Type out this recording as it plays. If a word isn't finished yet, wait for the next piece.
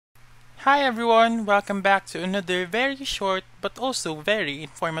Hi everyone, welcome back to another very short but also very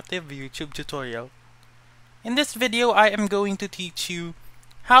informative YouTube tutorial. In this video, I am going to teach you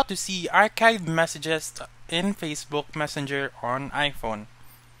how to see archived messages in Facebook Messenger on iPhone.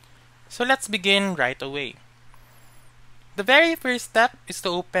 So let's begin right away. The very first step is to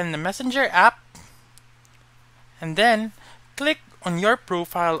open the Messenger app and then click on your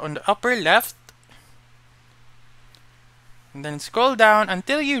profile on the upper left and then scroll down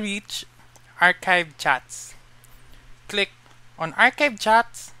until you reach Archived Chats. Click on Archived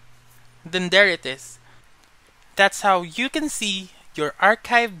Chats, then there it is. That's how you can see your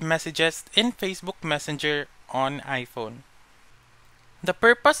archived messages in Facebook Messenger on iPhone. The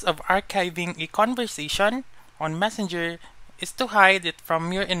purpose of archiving a conversation on Messenger is to hide it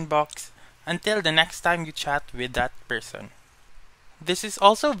from your inbox until the next time you chat with that person. This is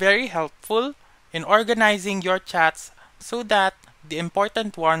also very helpful in organizing your chats so that the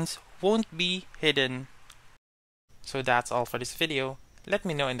important ones won't be hidden. So that's all for this video. Let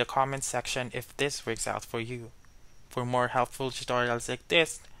me know in the comments section if this works out for you. For more helpful tutorials like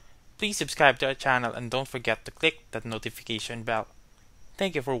this, please subscribe to our channel and don't forget to click that notification bell.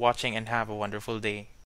 Thank you for watching and have a wonderful day.